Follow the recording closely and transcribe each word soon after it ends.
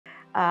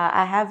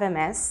I have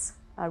MS,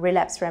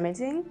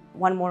 relapse-remitting.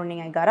 One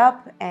morning I got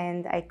up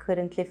and I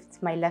couldn't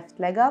lift my left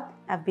leg up.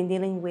 I've been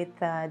dealing with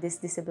this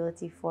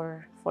disability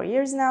for 4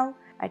 years now.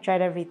 I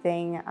tried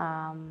everything,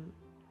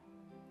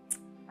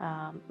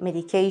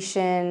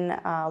 medication,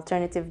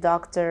 alternative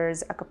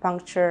doctors,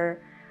 acupuncture,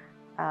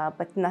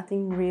 but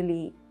nothing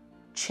really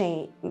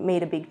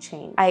made a big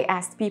change. I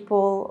asked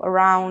people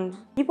around,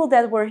 people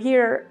that were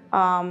here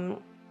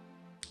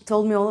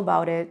told me all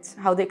about it,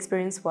 how the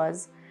experience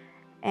was,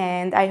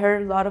 and I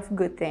heard a lot of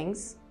good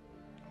things.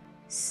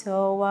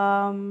 So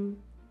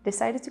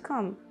decided to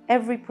come.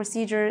 Every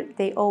procedure,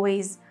 they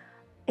always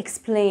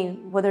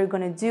explain what they're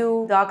gonna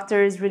do.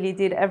 Doctors really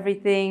did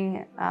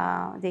everything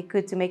they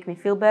could to make me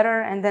feel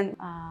better, and then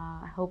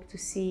I hope to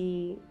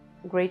see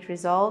great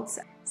results.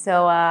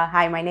 So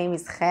hi, my name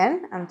is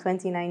Chen. I'm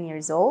 29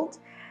 years old.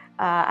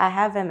 I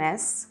have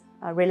MS,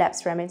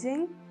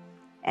 relapse-remitting,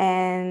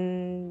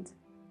 and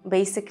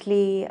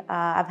basically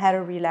I've had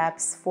a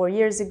relapse 4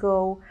 years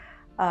ago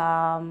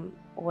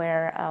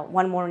where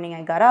one morning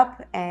I got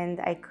up and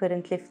I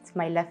couldn't lift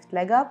my left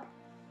leg up.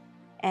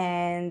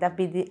 And I've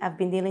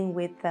been dealing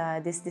with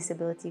this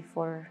disability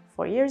for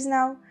 4 years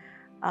now,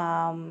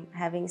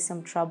 having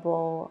some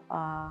trouble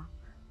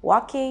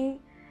walking,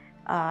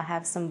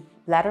 have some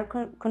bladder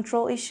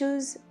control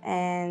issues,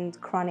 and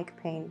chronic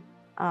pain.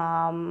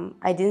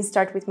 I didn't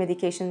start with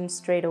medication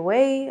straight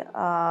away.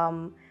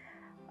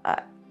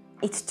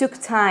 It took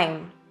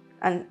time,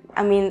 and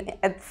I mean,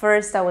 at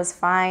first I was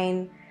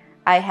fine.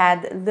 I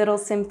had little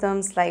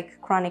symptoms like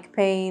chronic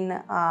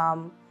pain,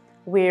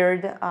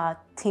 weird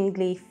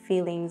tingly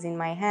feelings in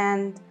my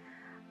hand,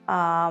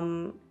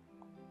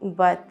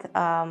 but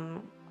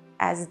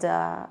as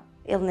the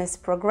illness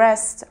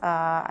progressed,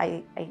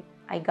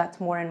 I got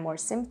more and more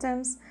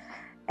symptoms,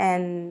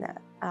 and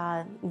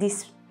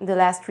the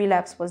last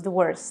relapse was the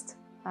worst,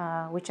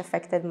 which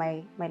affected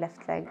my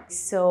left leg.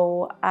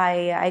 So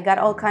I got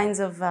all kinds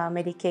of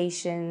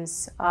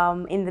medications.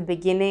 In the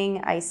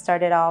beginning, I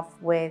started off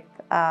with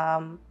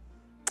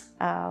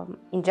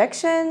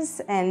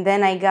injections, and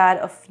then I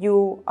got a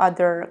few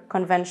other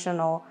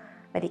conventional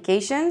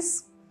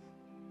medications.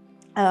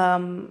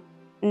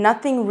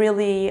 Nothing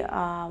really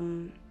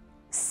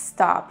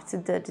stopped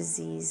the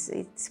disease.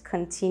 It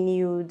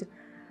continued.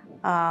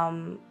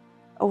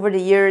 Over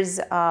the years,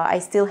 I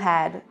still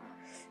had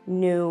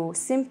new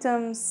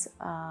symptoms,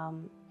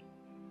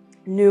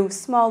 new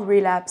small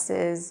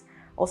relapses.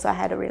 Also, I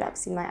had a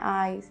relapse in my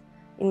eyes,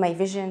 in my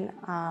vision,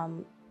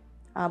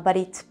 but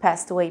it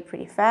passed away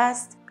pretty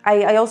fast.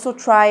 I also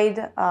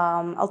tried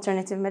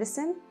alternative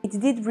medicine. It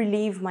did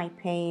relieve my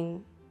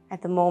pain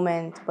at the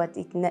moment, but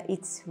it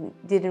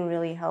didn't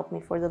really help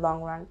me for the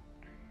long run.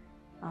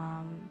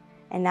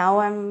 And now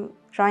I'm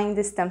trying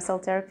this stem cell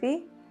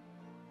therapy,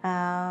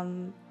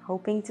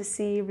 hoping to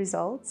see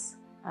results.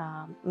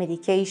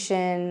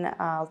 Medication,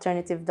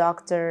 alternative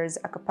doctors,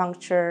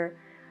 acupuncture,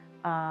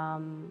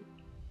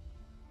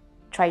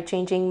 try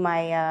changing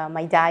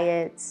my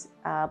diet,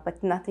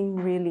 but nothing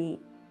really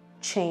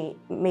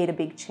made a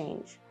big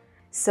change.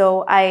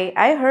 So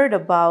I heard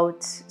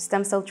about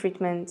stem cell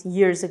treatment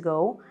years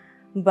ago,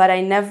 but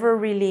I never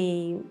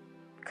really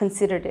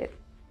considered it.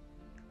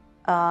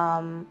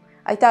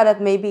 I thought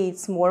that maybe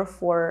it's more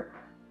for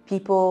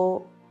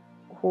people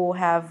who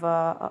have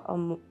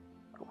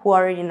who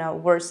are in a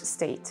worse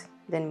state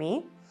than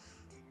me.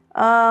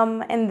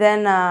 And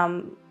then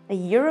a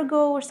year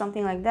ago or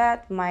something like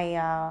that,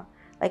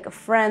 like a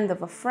friend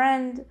of a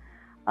friend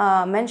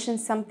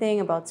mentioned something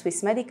about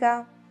Swiss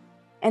Medica.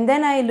 And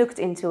then I looked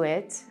into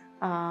it,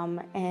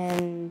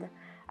 and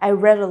I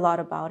read a lot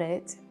about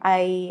it.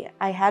 I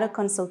had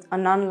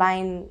an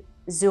online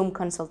Zoom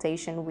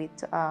consultation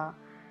with a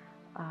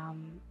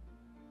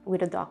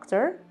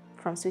doctor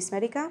from Swiss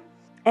Medica.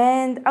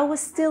 And I was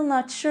still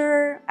not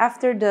sure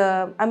after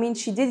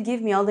she did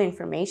give me all the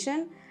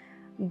information,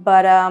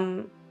 but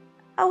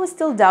I was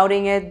still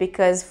doubting it,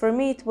 because for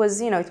me it was,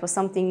 it was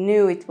something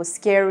new, it was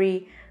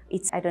scary.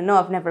 I don't know,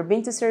 I've never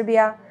been to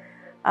Serbia.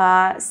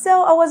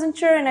 So I wasn't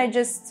sure, and I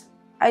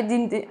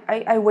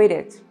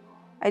waited.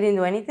 I didn't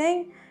do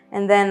anything.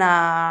 And then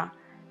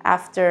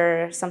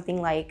after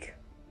something like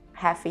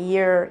half a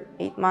year,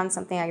 8 months,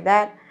 something like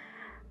that,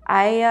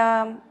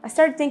 I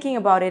started thinking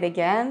about it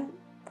again,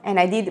 and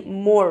I did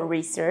more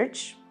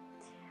research.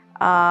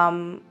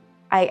 I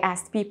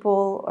asked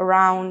people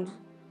around,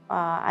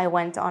 I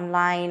went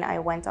online, I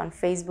went on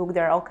Facebook,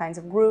 there are all kinds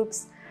of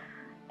groups.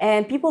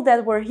 And people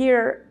that were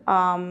here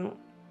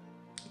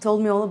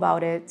told me all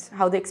about it,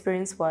 how the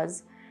experience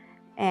was.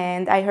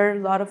 And I heard a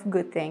lot of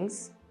good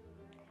things.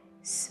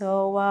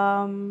 So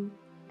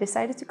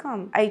decided to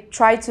come. I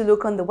tried to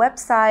look on the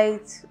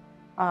website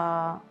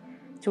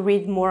to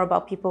read more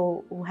about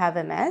people who have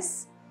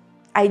MS.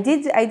 I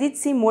did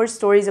see more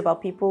stories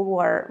about people who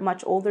are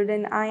much older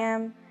than I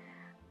am.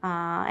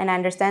 And I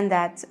understand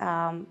that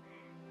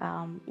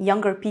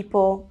younger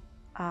people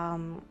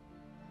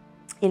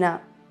in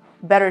a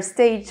better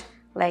stage,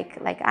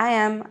 like I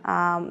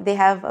am, they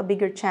have a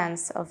bigger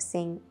chance of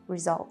seeing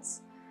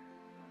results.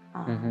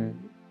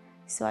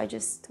 So I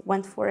just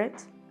went for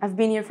it. I've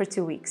been here for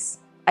 2 weeks.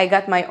 I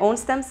got my own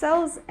stem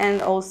cells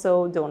and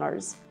also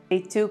donors. They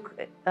took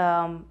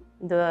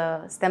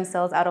the stem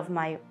cells out of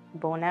my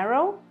bone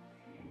marrow.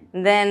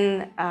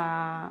 Then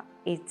I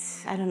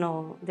don't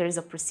know, there's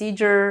a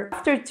procedure.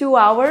 After 2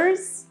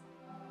 hours,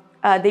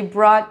 they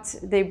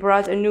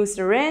brought a new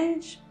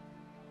syringe,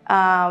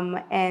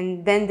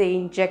 and then they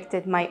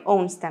injected my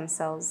own stem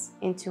cells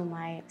into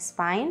my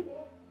spine.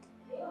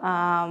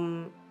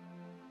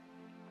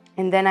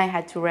 And then I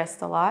had to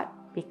rest a lot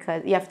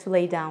because you have to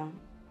lay down.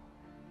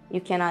 You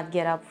cannot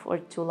get up for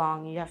too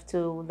long. You have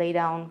to lay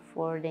down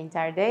for the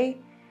entire day.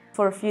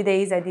 For a few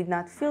days, I did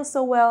not feel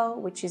so well,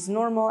 which is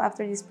normal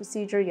after this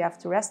procedure. You have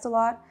to rest a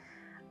lot.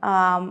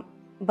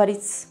 But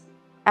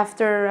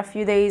after a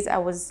few days, I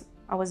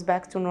was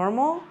back to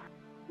normal.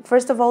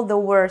 First of all, there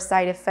were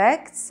side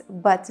effects,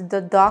 but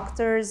the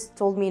doctors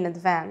told me in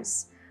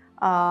advance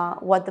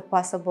what the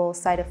possible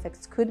side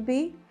effects could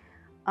be.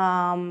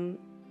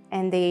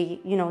 And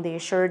they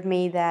assured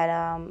me that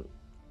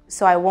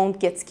so I won't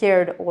get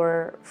scared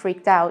or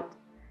freaked out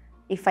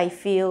if I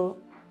feel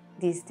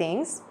these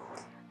things.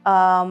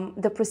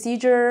 The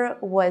procedure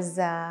was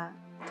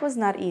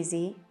not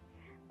easy,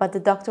 but the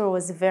doctor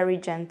was very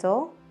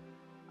gentle.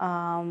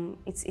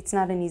 It's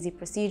not an easy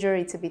procedure.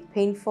 It's a bit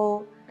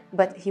painful,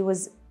 but he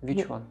was.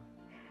 Which one?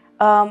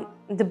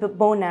 The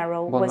bone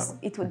marrow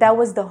that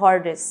was the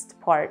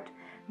hardest part,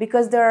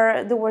 because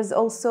there was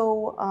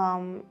also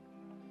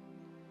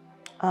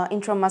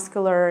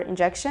intramuscular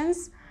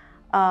injections,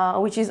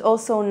 which is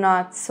also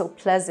not so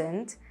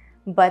pleasant.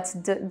 But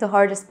the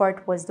hardest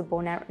part was the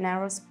bone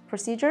marrow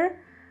procedure,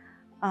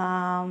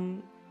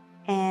 and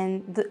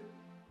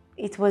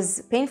it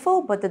was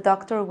painful, but the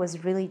doctor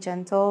was really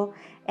gentle.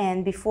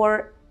 And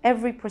before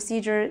every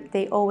procedure,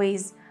 they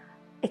always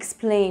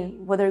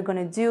explain what they're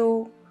gonna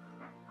do.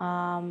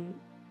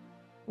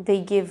 They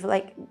give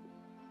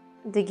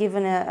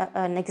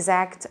an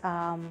exact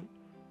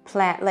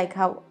plan, like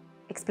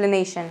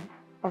explanation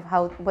of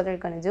what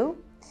they're gonna do.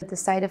 The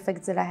side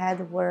effects that I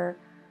had were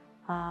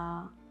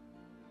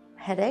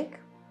headache.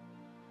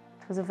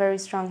 It was a very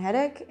strong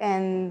headache,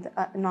 and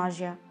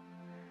nausea.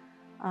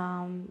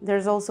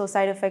 There's also a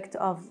side effect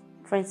of,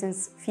 for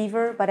instance,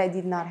 fever, but I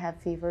did not have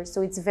fever,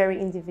 so it's very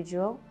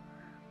individual.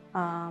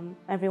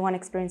 Everyone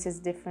experiences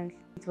different.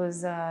 It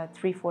was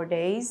 3-4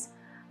 days.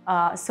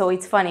 So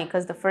it's funny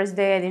because the first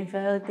day I didn't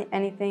feel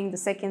anything. The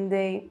second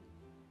day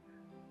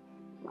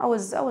I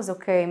was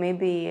okay,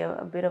 maybe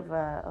a bit of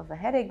a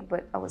headache,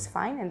 but I was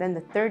fine. And then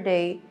the third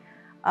day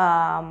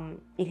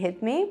it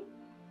hit me,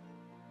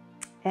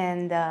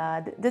 and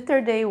the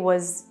third day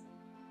was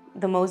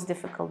the most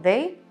difficult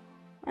day.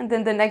 And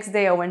then the next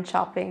day I went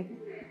shopping.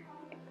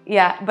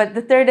 Yeah, but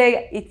the third day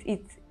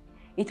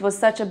it was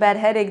such a bad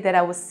headache that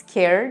I was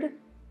scared.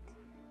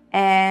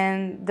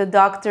 And the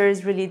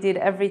doctors really did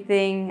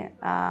everything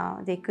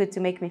they could to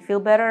make me feel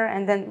better.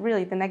 And then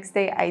really the next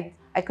day,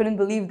 I couldn't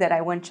believe that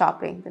I went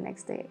shopping the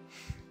next day.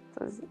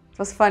 It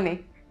was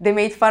funny. They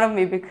made fun of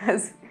me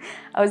because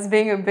I was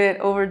being a bit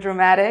over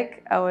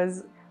dramatic. I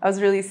was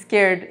really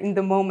scared in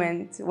the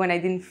moment when I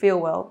didn't feel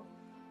well.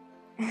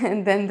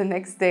 And then the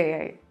next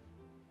day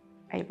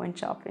I went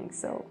shopping,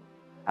 so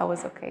I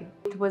was okay.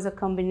 It was a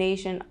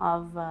combination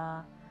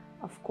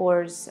of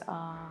course,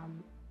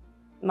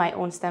 my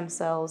own stem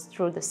cells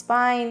through the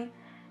spine,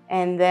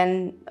 and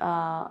then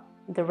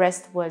the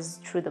rest was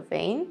through the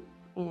vein.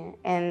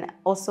 And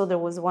also there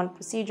was one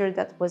procedure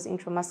that was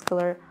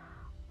intramuscular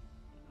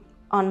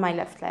on my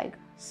left leg.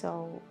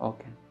 So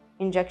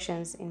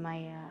injections in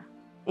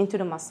into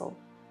the muscle.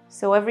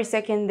 So every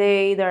second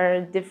day there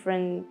are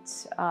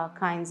different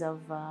kinds of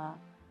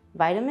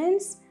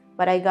vitamins,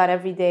 but I got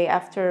every day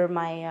after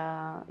my,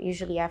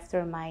 usually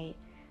after my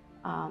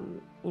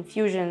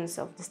infusions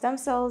of the stem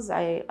cells,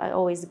 I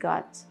always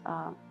got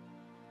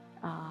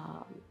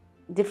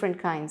different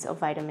kinds of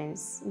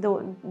vitamins,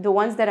 the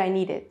ones that I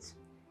needed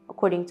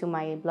according to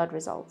my blood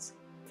results.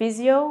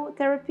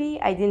 Physiotherapy,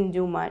 I didn't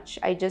do much.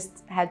 I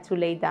just had to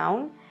lay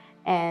down,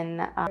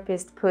 and a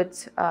therapist put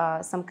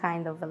some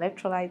kind of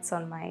electrolytes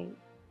on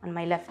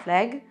my left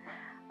leg,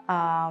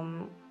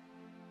 and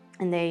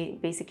they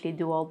basically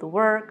do all the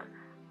work.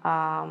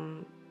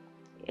 From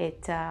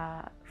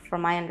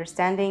my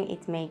understanding,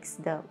 it makes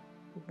the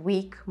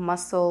weak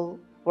muscle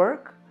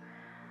work.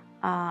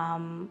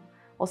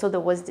 Also,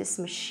 there was this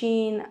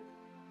machine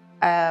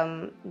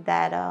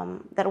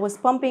that was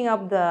pumping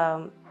up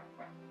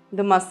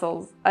the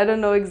muscles. I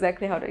don't know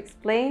exactly how to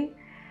explain.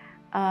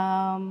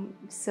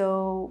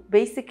 So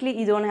basically,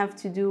 you don't have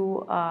to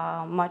do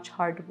much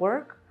hard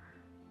work.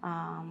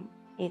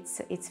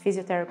 It's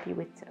physiotherapy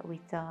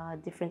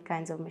with different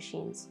kinds of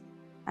machines.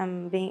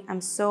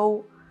 I'm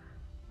so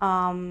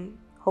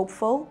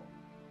hopeful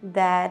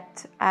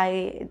that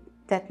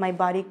my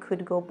body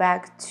could go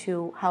back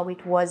to how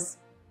it was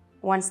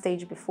one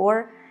stage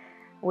before,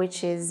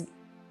 which is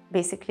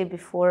basically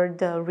before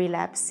the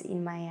relapse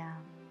in my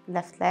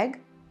left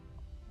leg.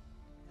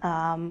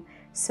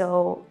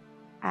 So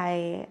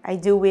I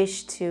do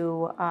wish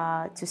to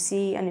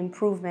see an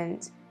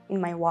improvement in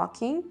my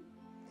walking.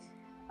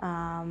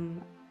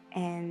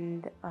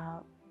 And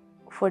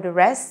for the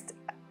rest,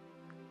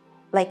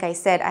 like I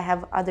said, I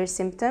have other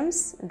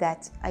symptoms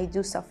that I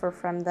do suffer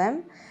from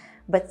them,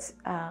 but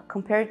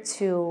compared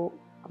to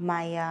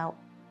my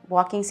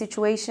walking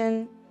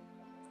situation,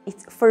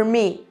 for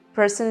me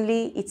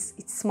personally, it's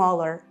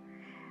smaller.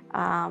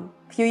 A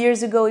few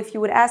years ago, if you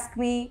would ask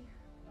me,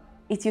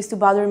 it used to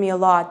bother me a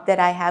lot that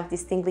I have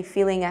this tingly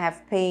feeling, I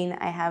have pain,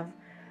 I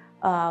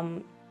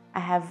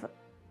have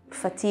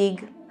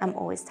fatigue, I'm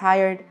always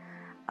tired.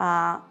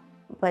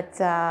 But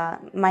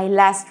my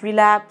last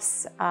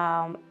relapse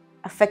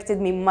affected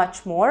me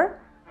much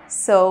more.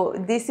 So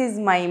this is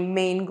my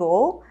main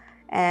goal.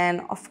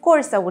 And of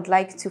course, I would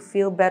like to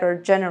feel better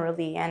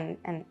generally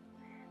and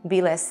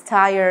be less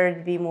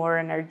tired, be more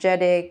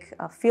energetic,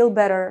 feel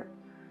better.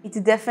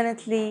 It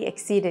definitely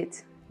exceeded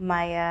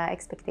my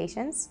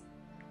expectations.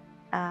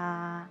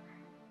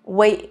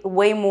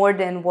 Way more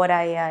than what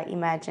I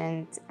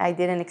imagined. I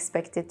didn't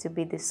expect it to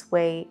be this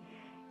way.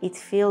 It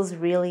feels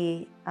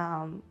really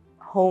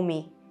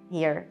homey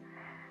here.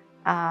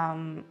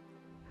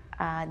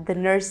 The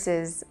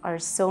nurses are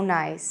so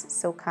nice,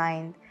 so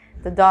kind.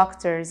 The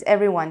doctors,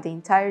 everyone, the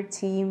entire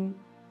team,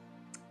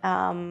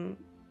 the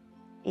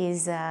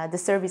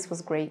service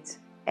was great.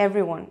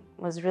 Everyone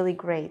was really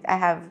great. I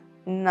have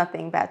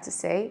nothing bad to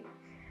say.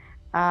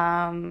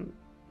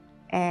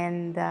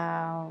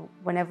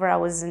 Whenever I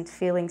wasn't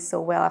feeling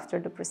so well after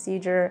the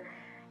procedure,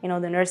 you know,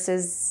 the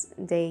nurses,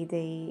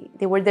 they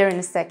were there in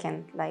a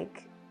second.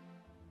 Like,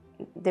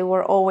 there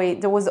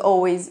was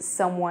always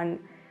someone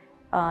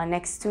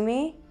next to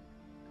me,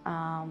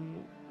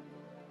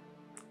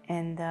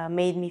 and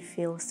made me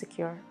feel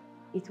secure.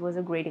 It was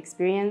a great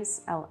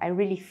experience. I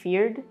really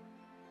feared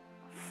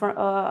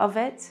of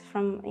it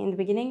from in the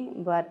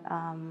beginning, but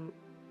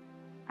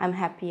I'm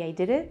happy I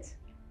did it.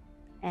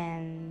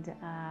 And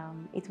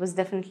it was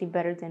definitely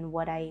better than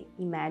what I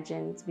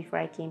imagined before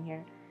I came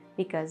here,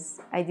 because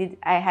I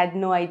had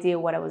no idea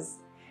what I was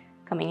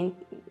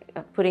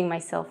putting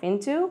myself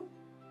into,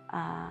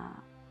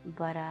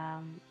 but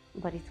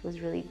it was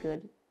really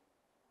good.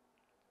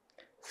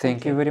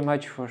 Thank you very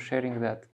much for sharing that.